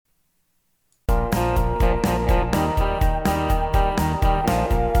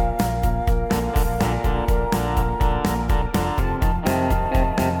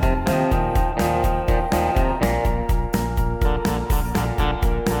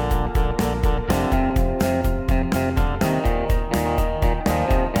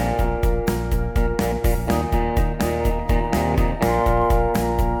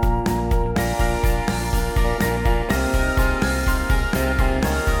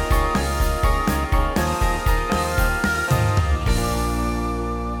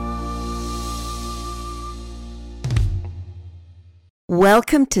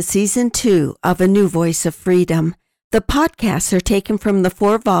Welcome to Season 2 of A New Voice of Freedom. The podcasts are taken from the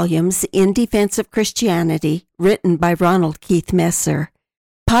 4 volumes In Defense of Christianity, written by Ronald Keith Messer.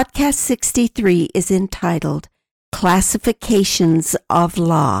 Podcast 63 is entitled Classifications of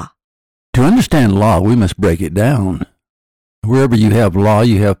Law. To understand law, we must break it down. Wherever you have law,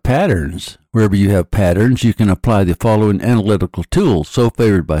 you have patterns. Wherever you have patterns, you can apply the following analytical tools so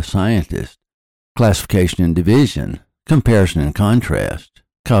favored by scientists: classification and division, comparison and contrast,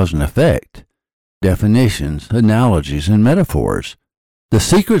 cause and effect, definitions, analogies, and metaphors. The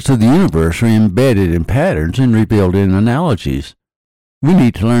secrets of the universe are embedded in patterns and revealed in analogies. We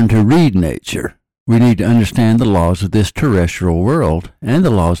need to learn to read nature. We need to understand the laws of this terrestrial world and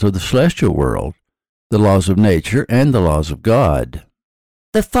the laws of the celestial world, the laws of nature and the laws of God.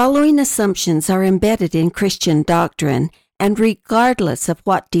 The following assumptions are embedded in Christian doctrine, and regardless of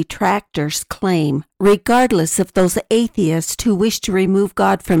what detractors claim, regardless of those atheists who wish to remove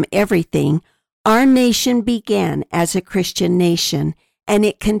God from everything, our nation began as a Christian nation, and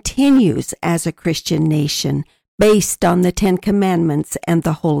it continues as a Christian nation, based on the 10 Commandments and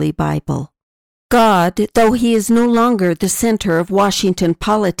the Holy Bible. God, though he is no longer the center of Washington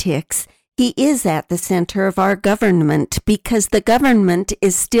politics, he is at the center of our government because the government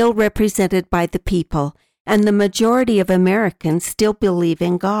is still represented by the people, and the majority of Americans still believe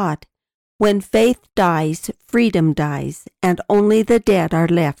in God. When faith dies, freedom dies, and only the dead are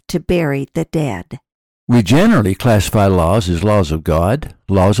left to bury the dead. We generally classify laws as laws of God,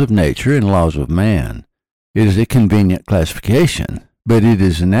 laws of nature, and laws of man. It is a convenient classification, but it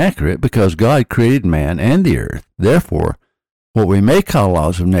is inaccurate because God created man and the earth. Therefore, what we may call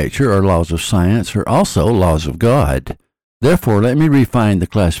laws of nature or laws of science are also laws of God. Therefore, let me refine the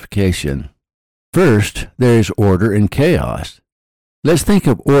classification. First, there is order and chaos. Let's think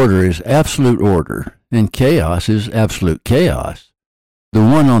of order as absolute order, and chaos as absolute chaos. The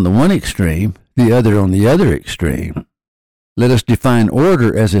one on the one extreme, the other on the other extreme. Let us define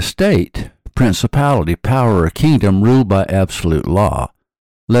order as a state, principality, power, or kingdom ruled by absolute law.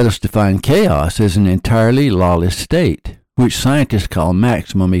 Let us define chaos as an entirely lawless state, which scientists call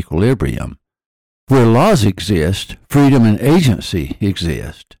maximum equilibrium. Where laws exist, freedom and agency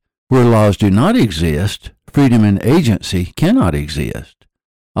exist. Where laws do not exist, freedom and agency cannot exist.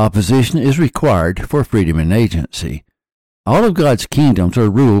 Opposition is required for freedom and agency. All of God's kingdoms are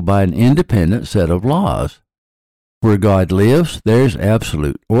ruled by an independent set of laws. Where God lives, there is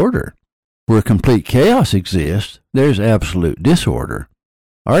absolute order. Where complete chaos exists, there is absolute disorder.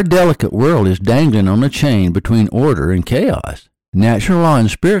 Our delicate world is dangling on a chain between order and chaos, natural law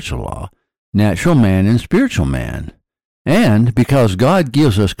and spiritual law, natural man and spiritual man. And because God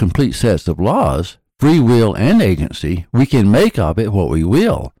gives us complete sets of laws, free will and agency, we can make of it what we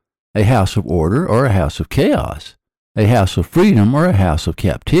will: a house of order or a house of chaos, a house of freedom or a house of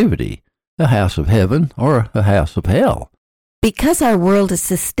captivity, a house of heaven or a house of hell. Because our world is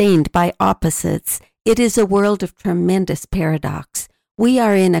sustained by opposites, it is a world of tremendous paradox. We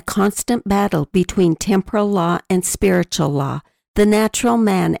are in a constant battle between temporal law and spiritual law, the natural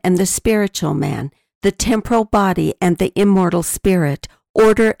man and the spiritual man, the temporal body and the immortal spirit,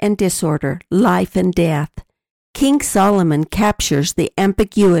 order and disorder, life and death. King Solomon captures the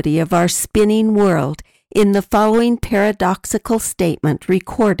ambiguity of our spinning world in the following paradoxical statement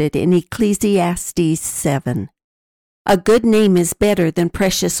recorded in Ecclesiastes 7. A good name is better than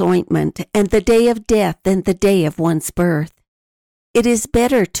precious ointment, and the day of death than the day of one's birth. It is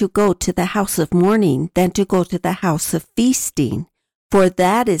better to go to the house of mourning than to go to the house of feasting, for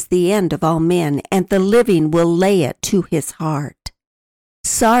that is the end of all men, and the living will lay it to his heart.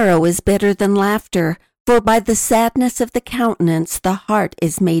 Sorrow is better than laughter, for by the sadness of the countenance the heart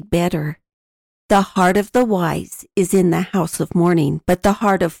is made better. The heart of the wise is in the house of mourning, but the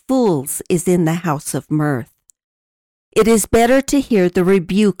heart of fools is in the house of mirth. It is better to hear the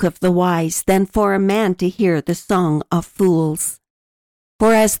rebuke of the wise than for a man to hear the song of fools.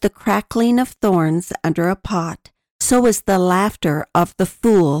 For as the crackling of thorns under a pot, so is the laughter of the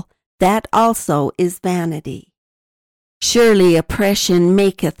fool, that also is vanity. Surely oppression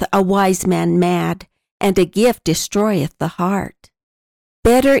maketh a wise man mad, and a gift destroyeth the heart.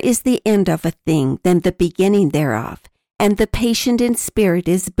 Better is the end of a thing than the beginning thereof, and the patient in spirit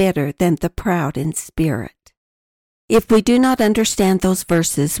is better than the proud in spirit. If we do not understand those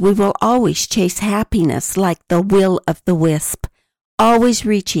verses, we will always chase happiness like the will of the wisp, always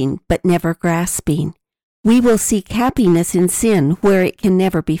reaching but never grasping. We will seek happiness in sin where it can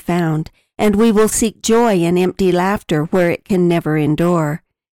never be found, and we will seek joy in empty laughter where it can never endure.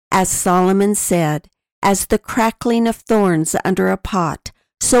 As Solomon said, as the crackling of thorns under a pot,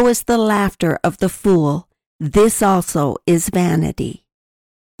 so is the laughter of the fool. this also is vanity.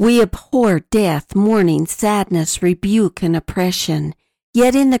 We abhor death, mourning, sadness, rebuke, and oppression.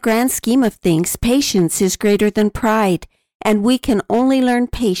 Yet in the grand scheme of things, patience is greater than pride, and we can only learn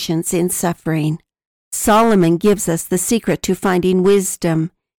patience in suffering. Solomon gives us the secret to finding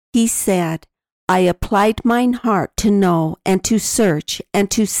wisdom. He said, I applied mine heart to know and to search and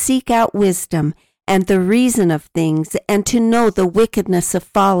to seek out wisdom and the reason of things and to know the wickedness of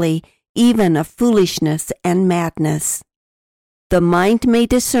folly, even of foolishness and madness. The mind may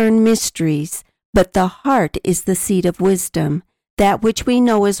discern mysteries, but the heart is the seat of wisdom. That which we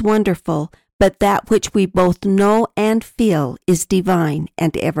know is wonderful, but that which we both know and feel is divine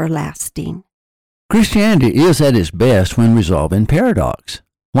and everlasting. Christianity is at its best when resolved in paradox.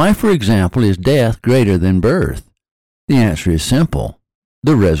 Why, for example, is death greater than birth? The answer is simple: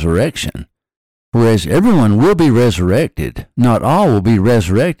 the resurrection. Whereas everyone will be resurrected, not all will be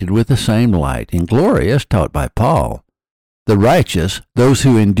resurrected with the same light and glory as taught by Paul. The righteous, those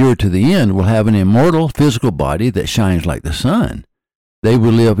who endure to the end, will have an immortal physical body that shines like the sun. They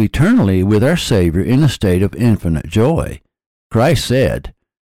will live eternally with our Savior in a state of infinite joy. Christ said,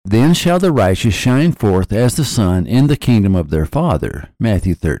 Then shall the righteous shine forth as the sun in the kingdom of their Father.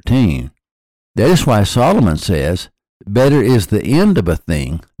 Matthew 13. That is why Solomon says, Better is the end of a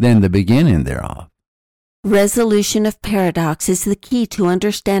thing than the beginning thereof. Resolution of paradox is the key to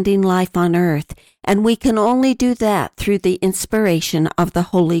understanding life on earth, and we can only do that through the inspiration of the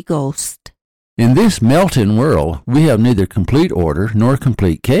Holy Ghost. In this melting world, we have neither complete order nor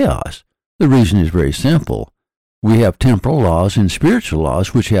complete chaos. The reason is very simple. We have temporal laws and spiritual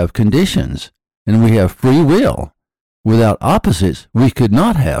laws which have conditions, and we have free will. Without opposites, we could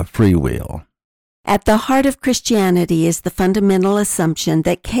not have free will. At the heart of Christianity is the fundamental assumption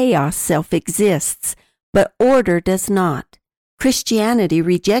that chaos self-exists, but order does not. Christianity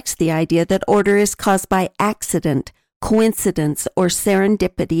rejects the idea that order is caused by accident, coincidence, or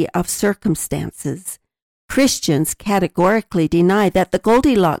serendipity of circumstances. Christians categorically deny that the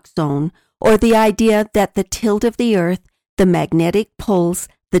Goldilocks zone, or the idea that the tilt of the earth, the magnetic poles,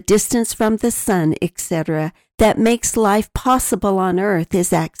 the distance from the sun, etc., that makes life possible on earth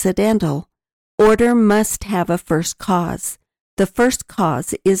is accidental. Order must have a first cause. The first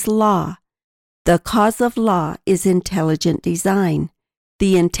cause is law. The cause of law is intelligent design.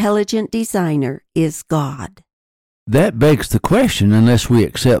 The intelligent designer is God. That begs the question unless we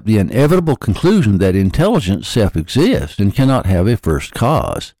accept the inevitable conclusion that intelligence self-exists and cannot have a first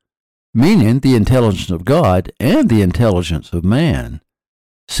cause, meaning the intelligence of God and the intelligence of man.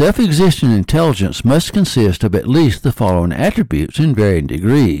 Self-existent intelligence must consist of at least the following attributes in varying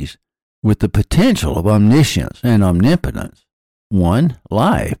degrees, with the potential of omniscience and omnipotence. 1.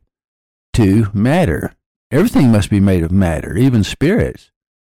 Life. 2. Matter. Everything must be made of matter, even spirits.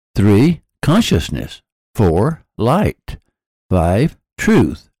 3. Consciousness. 4. Light. 5.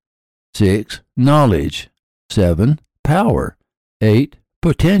 Truth. 6. Knowledge. 7. Power. 8.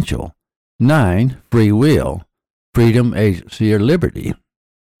 Potential. 9. Free will. Freedom, agency, or liberty.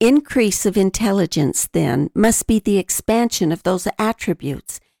 Increase of intelligence, then, must be the expansion of those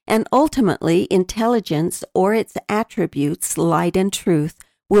attributes, and ultimately intelligence or its attributes, light and truth,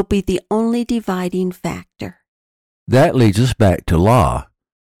 will be the only dividing factor. That leads us back to law.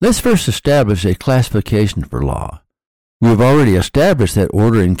 Let's first establish a classification for law. We have already established that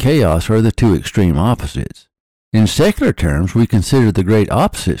order and chaos are the two extreme opposites. In secular terms, we consider the great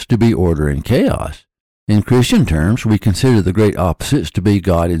opposites to be order and chaos. In Christian terms, we consider the great opposites to be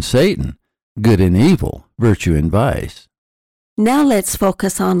God and Satan, good and evil, virtue and vice. Now let's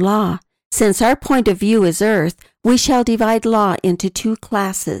focus on law. Since our point of view is earth, we shall divide law into two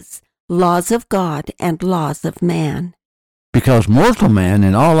classes, laws of God and laws of man. Because mortal man,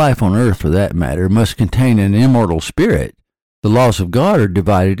 and all life on earth for that matter, must contain an immortal spirit, the laws of God are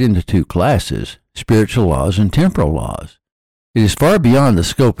divided into two classes, spiritual laws and temporal laws. It is far beyond the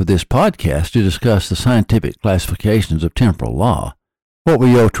scope of this podcast to discuss the scientific classifications of temporal law. What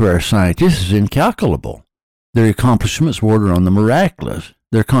we owe to our scientists is incalculable. Their accomplishments border on the miraculous,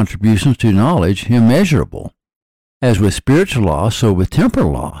 their contributions to knowledge immeasurable. As with spiritual law, so with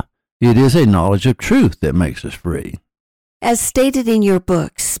temporal law, it is a knowledge of truth that makes us free. As stated in your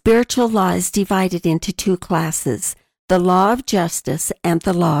book, spiritual law is divided into two classes, the law of justice and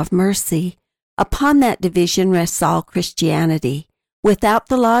the law of mercy. Upon that division rests all Christianity. Without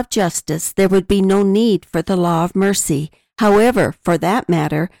the law of justice, there would be no need for the law of mercy. However, for that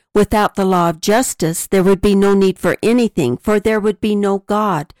matter, without the law of justice, there would be no need for anything, for there would be no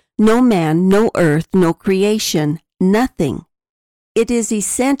God, no man, no earth, no creation, nothing. It is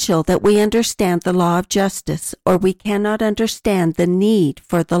essential that we understand the law of justice, or we cannot understand the need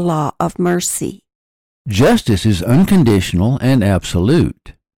for the law of mercy. Justice is unconditional and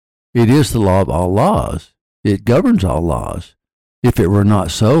absolute. It is the law of all laws. It governs all laws. If it were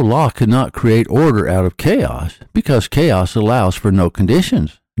not so, law could not create order out of chaos, because chaos allows for no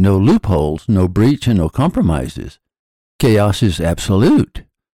conditions, no loopholes, no breach, and no compromises. Chaos is absolute.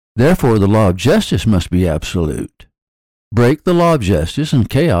 Therefore, the law of justice must be absolute. Break the law of justice and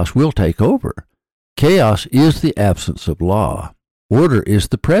chaos will take over. Chaos is the absence of law. Order is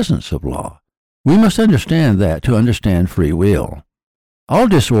the presence of law. We must understand that to understand free will. All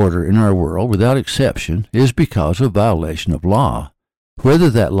disorder in our world, without exception, is because of violation of law, whether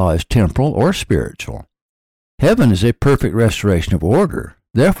that law is temporal or spiritual. Heaven is a perfect restoration of order.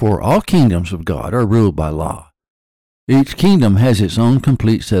 Therefore, all kingdoms of God are ruled by law. Each kingdom has its own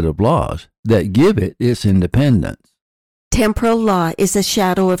complete set of laws that give it its independence. Temporal law is a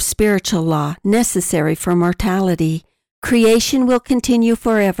shadow of spiritual law necessary for mortality. Creation will continue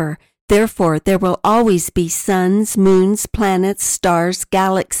forever. Therefore, there will always be suns, moons, planets, stars,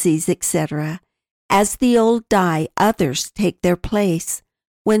 galaxies, etc. As the old die, others take their place.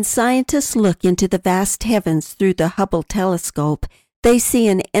 When scientists look into the vast heavens through the Hubble telescope, they see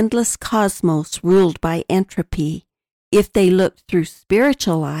an endless cosmos ruled by entropy. If they looked through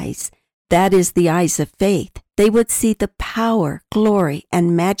spiritual eyes, that is the eyes of faith, they would see the power, glory,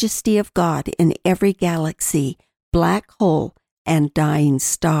 and majesty of God in every galaxy, black hole, and dying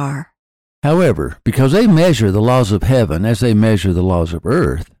star. However, because they measure the laws of heaven as they measure the laws of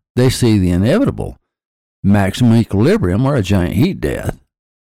earth, they see the inevitable, maximum equilibrium or a giant heat death.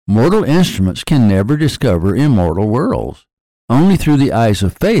 Mortal instruments can never discover immortal worlds. Only through the eyes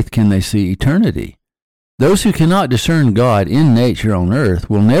of faith can they see eternity. Those who cannot discern God in nature on earth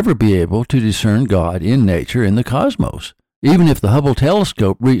will never be able to discern God in nature in the cosmos, even if the Hubble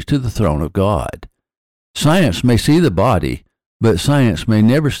telescope reached to the throne of God. Science may see the body, but science may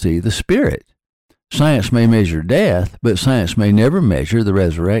never see the spirit. Science may measure death, but science may never measure the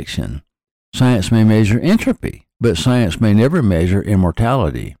resurrection. Science may measure entropy, but science may never measure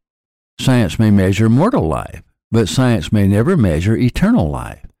immortality. Science may measure mortal life, but science may never measure eternal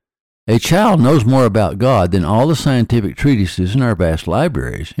life. A child knows more about God than all the scientific treatises in our vast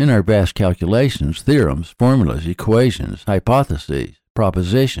libraries, in our vast calculations, theorems, formulas, equations, hypotheses,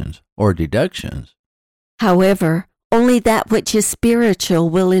 propositions, or deductions. However, only that which is spiritual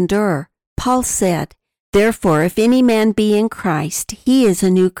will endure. Paul said, "Therefore, if any man be in Christ, he is a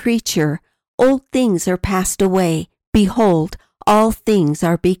new creature. Old things are passed away. Behold, all things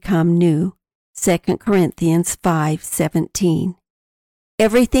are become new." 2 Corinthians 5:17.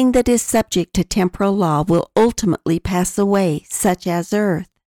 Everything that is subject to temporal law will ultimately pass away, such as earth.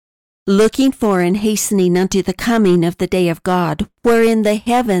 Looking for and hastening unto the coming of the day of God, wherein the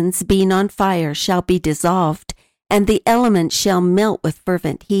heavens being on fire shall be dissolved, and the elements shall melt with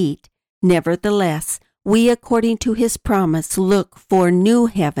fervent heat. Nevertheless, we according to his promise look for new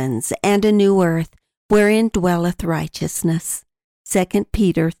heavens and a new earth, wherein dwelleth righteousness. 2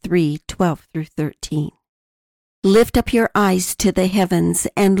 Peter 3:12-13. Lift up your eyes to the heavens,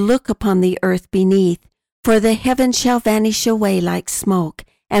 and look upon the earth beneath, for the heavens shall vanish away like smoke,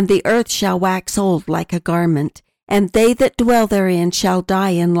 and the earth shall wax old like a garment, and they that dwell therein shall die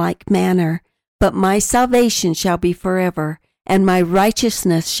in like manner. But my salvation shall be forever, and my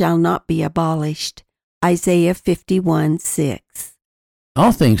righteousness shall not be abolished. Isaiah 51:6.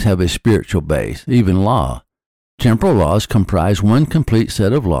 All things have a spiritual base, even law. Temporal laws comprise one complete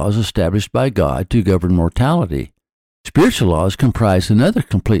set of laws established by God to govern mortality. Spiritual laws comprise another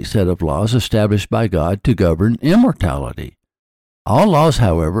complete set of laws established by God to govern immortality. All laws,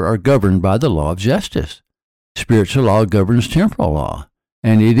 however, are governed by the law of justice. Spiritual law governs temporal law,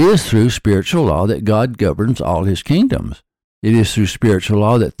 and it is through spiritual law that God governs all his kingdoms. It is through spiritual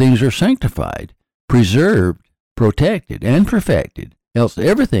law that things are sanctified, preserved, protected, and perfected, else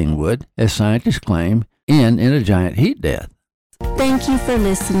everything would, as scientists claim, end in a giant heat death. Thank you for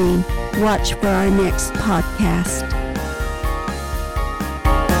listening. Watch for our next podcast.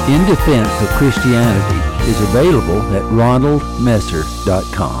 In Defense of Christianity is available at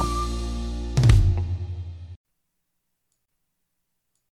ronaldmesser.com.